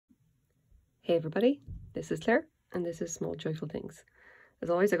Hey everybody, this is Claire, and this is Small Joyful Things. As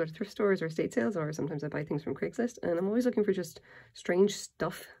always, I go to thrift stores or estate sales, or sometimes I buy things from Craigslist, and I'm always looking for just strange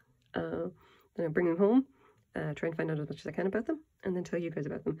stuff. Then I bring them home, try and find out as much as I can about them, and then tell you guys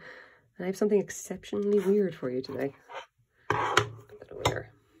about them. And I have something exceptionally weird for you today. Put that over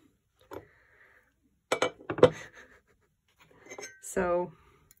there. So,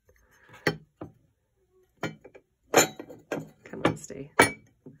 come on, stay.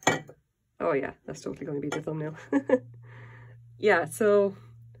 Oh yeah, that's totally going to be the thumbnail. Yeah, so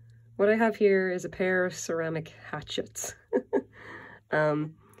what I have here is a pair of ceramic hatchets. I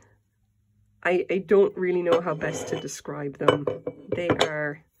don't really know how best to describe them. They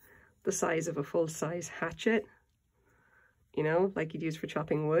are the size of a full-size hatchet, you know, like you'd use for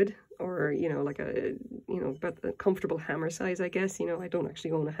chopping wood, or, you know, like a, you know, but a comfortable hammer size, I guess. You know, I don't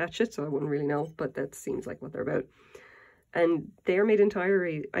actually own a hatchet, so I wouldn't really know, but that seems like what they're about. And they're made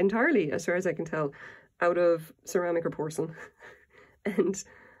entirely, as far as I can tell, out of ceramic or porcelain. And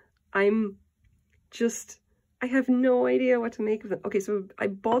I have no idea what to make of them. Okay, so I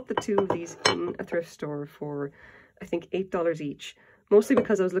bought the two of these in a thrift store for, I think, $8 each. Mostly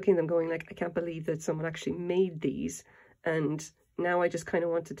because I was looking at them going like, I can't believe that someone actually made these. And now I just kind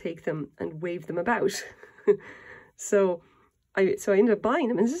of want to take them and wave them about. So I ended up buying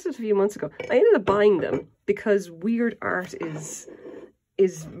them, and this was a few months ago. I ended up buying them because weird art is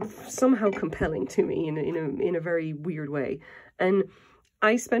somehow compelling to me in a very weird way. And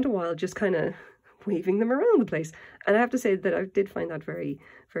I spent a while just kind of waving them around the place, and I have to say that I did find that very,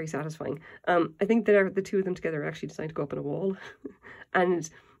 very satisfying. I think that the two of them together are actually designed to go up on a wall, and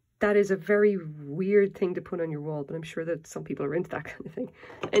that is a very weird thing to put on your wall, but I'm sure that some people are into that kind of thing.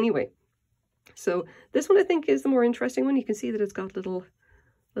 Anyway, so this one I think is the more interesting one. You can see that it's got little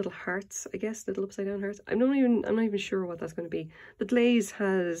hearts, I guess, little upside down hearts. I'm not even sure what that's going to be. The glaze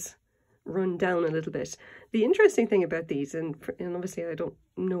has run down a little bit. The interesting thing about these, and obviously I don't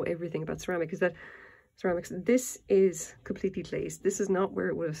know everything about ceramic, is that ceramics, this is completely glazed. This is not where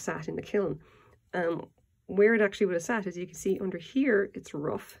it would have sat in the kiln. Where it actually would have sat, as you can see under here, it's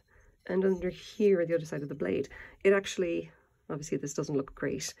rough, and under here, the other side of the blade, it actually, obviously this doesn't look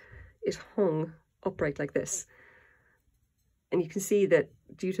great, it hung upright like this. And you can see that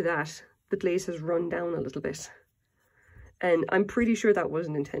due to that, the glaze has run down a little bit. And I'm pretty sure that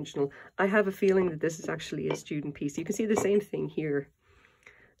wasn't intentional. I have a feeling that this is actually a student piece. You can see the same thing here.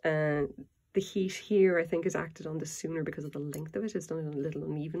 The heat here, I think, is acted on this sooner because of the length of it. It's done a little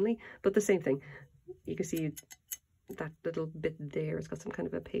unevenly, but the same thing. You can see that little bit there. It's got some kind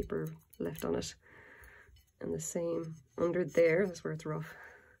of a paper left on it. And the same under there, that's where it's rough.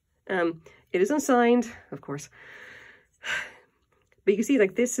 It is unsigned, of course. But you can see,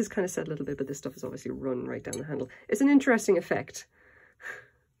 like, this is kind of set a little bit, but this stuff is obviously run right down the handle. It's an interesting effect.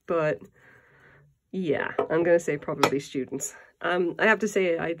 But, yeah, I'm going to say probably students. I have to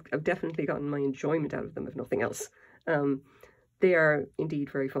say I've definitely gotten my enjoyment out of them, if nothing else. They are indeed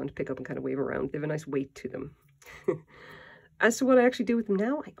very fun to pick up and kind of wave around. They have a nice weight to them. As to what I actually do with them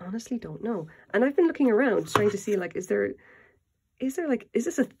now, I honestly don't know. And I've been looking around trying to see, like, is this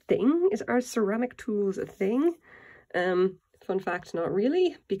a thing? Are ceramic tools a thing? Fun fact, not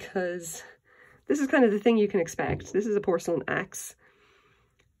really, because this is kind of the thing you can expect. This is a porcelain axe,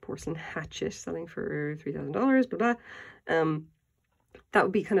 porcelain hatchet, selling for $3,000, blah, blah. That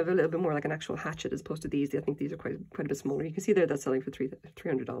would be kind of a little bit more like an actual hatchet as opposed to these. I think these are quite a bit smaller. You can see there that's selling for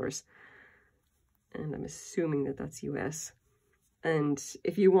 $300. And I'm assuming that that's US. And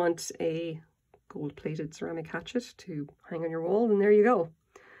if you want a gold-plated ceramic hatchet to hang on your wall, then there you go.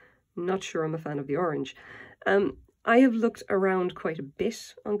 Not sure I'm a fan of the orange. I have looked around quite a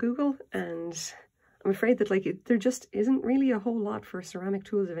bit on Google, and I'm afraid that, like, there just isn't really a whole lot for ceramic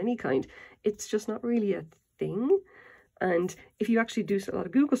tools of any kind. It's just not really a thing. And if you actually do a lot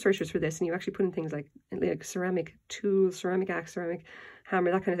of Google searches for this, and you actually put in things like ceramic tools, ceramic axe, ceramic hammer,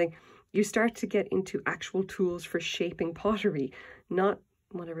 that kind of thing, you start to get into actual tools for shaping pottery, not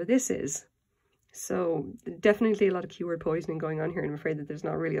whatever this is. So definitely a lot of keyword poisoning going on here, and I'm afraid that there's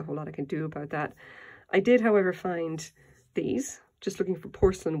not really a whole lot I can do about that. I did, however, find these, just looking for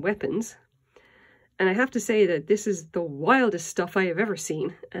porcelain weapons. And I have to say that this is the wildest stuff I have ever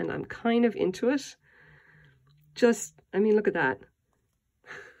seen, and I'm kind of into it. Just, I mean, look at that.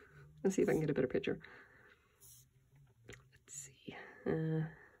 Let's see if I can get a better picture. Let's see.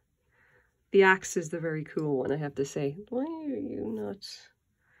 The axe is the very cool one, I have to say. Why are you not...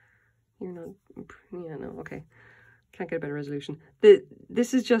 You're not... Yeah, no, okay. Can't get a better resolution.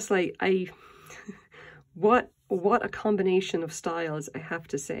 This is just like, what a combination of styles, I have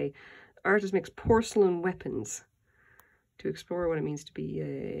to say. Artist makes porcelain weapons to explore what it means to be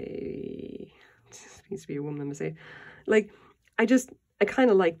a needs to be a woman, I must say. Like, I kind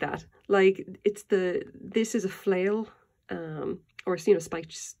of like that. Like, this is a flail, or, you know,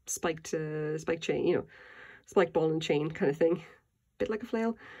 spiked chain, you know, spiked ball and chain kind of thing. Bit like a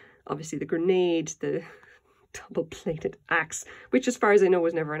flail. Obviously the grenade, the double-bladed axe, which as far as I know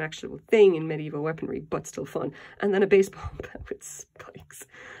was never an actual thing in medieval weaponry, but still fun. And then a baseball bat with spikes.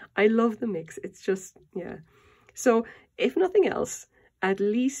 I love the mix. It's just, yeah. So if nothing else, at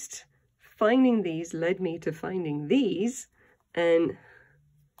least finding these led me to finding these. And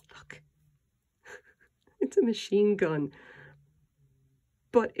look, it's a machine gun,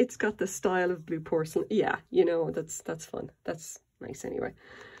 but it's got the style of blue porcelain. Yeah, you know, that's fun. That's nice anyway.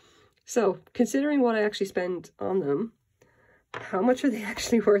 So considering what I actually spent on them, how much are they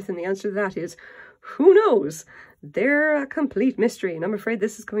actually worth? And the answer to that is, who knows? They're a complete mystery, and I'm afraid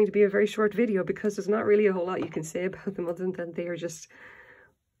this is going to be a very short video because there's not really a whole lot you can say about them other than they are just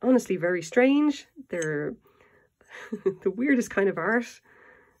honestly very strange. They're the weirdest kind of art,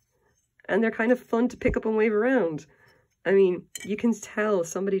 and they're kind of fun to pick up and wave around. I mean, you can tell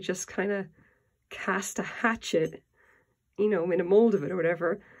somebody just kind of cast a hatchet, you know, in a mold of it or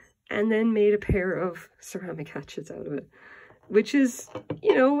whatever, and then made a pair of ceramic hatchets out of it. Which is,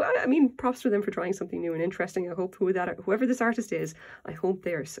 you know, I mean, props to them for trying something new and interesting. I hope whoever this artist is, I hope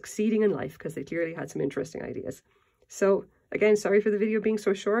they are succeeding in life because they clearly had some interesting ideas. So, again, sorry for the video being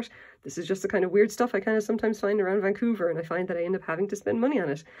so short. This is just the kind of weird stuff I kind of sometimes find around Vancouver, and I find that I end up having to spend money on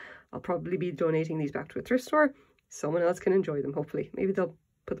it. I'll probably be donating these back to a thrift store. Someone else can enjoy them, hopefully. Maybe they'll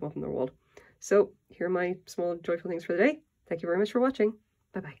put them up on their wall. So, here are my small joyful things for the day. Thank you very much for watching.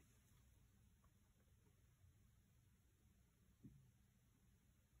 Bye-bye.